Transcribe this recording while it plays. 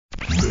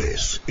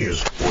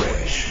is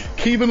fresh.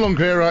 Keegan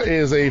Longueira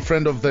is a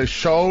friend of the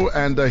show,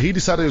 and he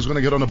decided he was going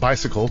to get on a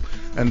bicycle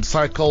and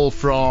cycle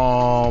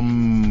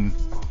from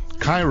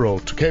Cairo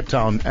to Cape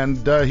Town, and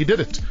he did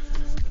it.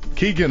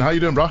 Keegan, how you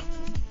doing, bro?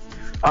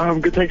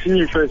 I'm good, thanks, and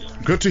you, Chris?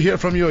 Good to hear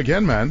from you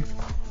again, man.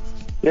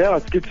 Yeah,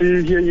 it's good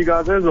to hear you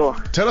guys as well.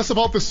 Tell us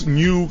about this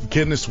new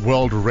Guinness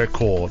World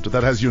Record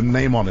that has your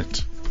name on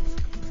it.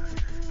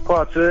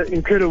 Well, it's an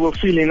incredible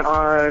feeling.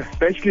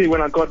 Basically,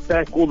 when I got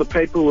back, all the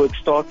paperwork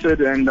started,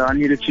 and I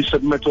needed to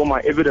submit all my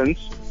evidence.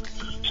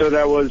 So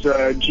that was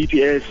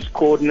GPS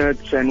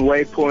coordinates and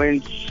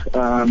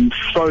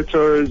waypoints,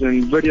 photos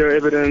and video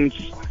evidence,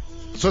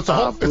 So it's a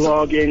whole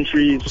blog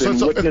entries so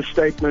and witness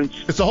statements.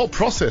 It's a whole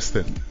process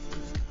then.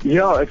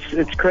 Yeah,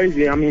 it's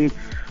crazy. I mean,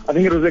 I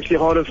think it was actually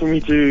harder for me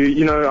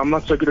to, I'm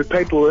not so good at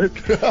paperwork.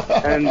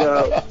 And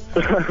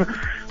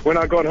when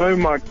I got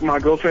home, my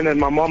girlfriend and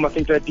my mom, I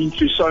think they'd been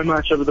through so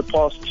much over the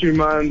past 2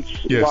 months.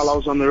 Yes. While I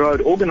was on the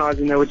road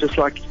organizing. They were just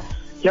like,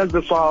 here's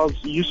the files,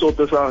 you sort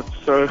this out.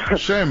 So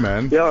Shame,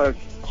 man. yeah,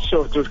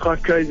 sure, it was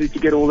quite crazy to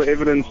get all the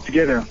evidence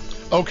together.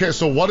 Okay,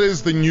 so what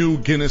is the new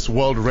Guinness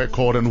World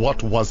Record, and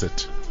what was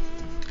it?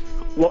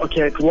 Well,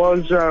 okay, it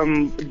was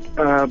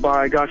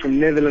by a guy from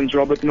Netherlands,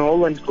 Robert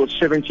Knoll, and it was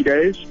 70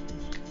 days.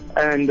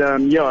 And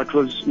it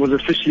was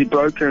officially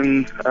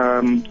broken.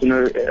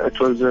 It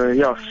was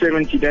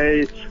 70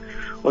 days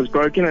was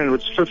broken, and it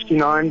was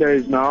 59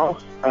 days now,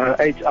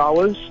 8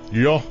 hours,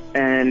 Yeah.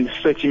 and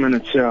 30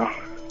 minutes. Yeah,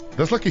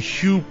 That's like a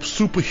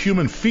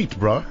superhuman feat,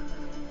 bro.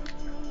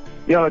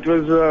 yeah. It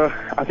was.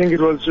 I think it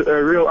was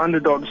a real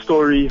underdog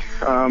story.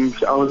 I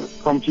was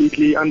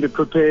completely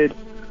underprepared,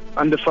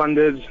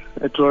 underfunded.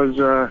 It was.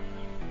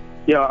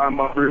 I'm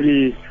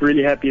really,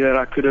 really happy that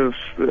I could have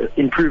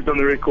improved on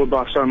the record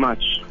by so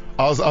much.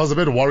 I was a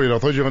bit worried. I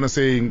thought you were going to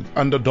say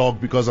underdog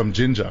because I'm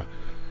ginger.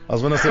 I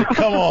was going to say,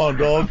 come on,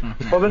 dog.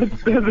 Well,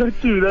 that's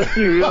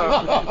true, yeah.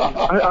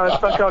 I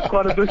stuck out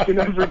quite a bit in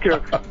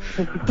Africa.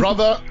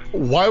 Brother,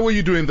 why were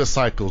you doing this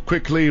cycle?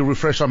 Quickly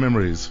refresh our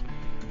memories.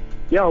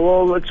 Yeah,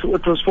 well, it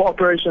was for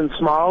Operation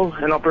Smile,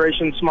 and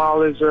Operation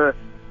Smile is a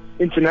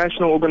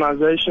international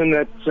organization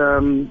that,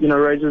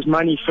 raises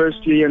money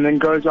firstly and then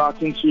goes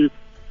out into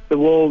the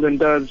world and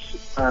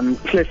does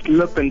cleft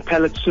lip and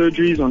palate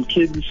surgeries on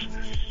kids,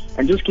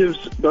 and just gives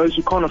those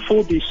who can't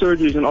afford these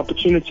surgeries an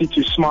opportunity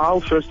to smile,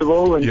 first of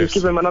all, and Yes. just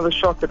give them another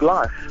shot at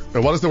life.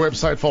 What is the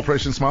website for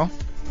Operation Smile?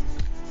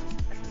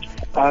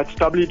 It's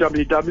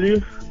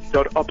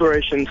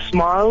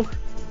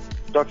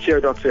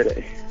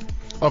www.operationsmile.co.za.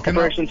 Okay,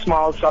 Operation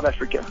Smile, South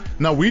Africa.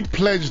 now we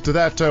pledged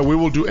that we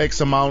will do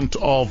X amount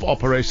of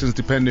operations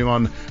depending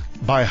on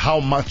by how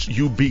much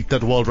you beat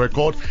that world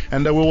record,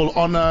 and we will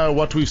honor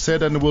what we've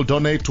said and we'll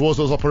donate towards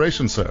those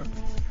operations, sir.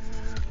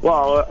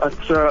 Wow,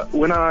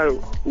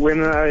 when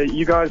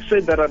you guys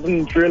said that, I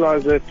didn't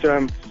realize that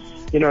 10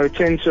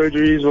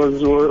 surgeries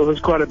was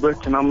quite a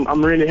bit, and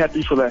I'm really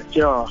happy for that.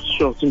 Yeah,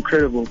 sure, it's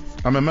incredible.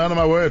 I'm a man of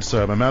my word,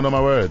 sir. I'm a man of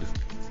my word.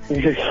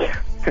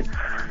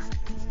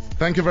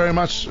 Thank you very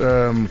much,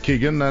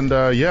 Keegan. And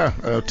 10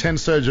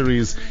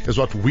 surgeries is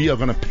what we are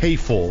going to pay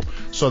for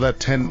so that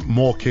 10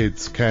 more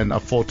kids can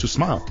afford to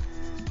smile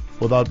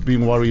without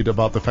being worried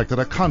about the fact that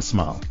I can't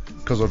smile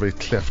because of a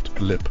cleft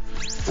lip.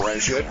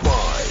 Fresh at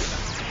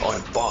 5 on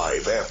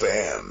 5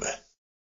 FM.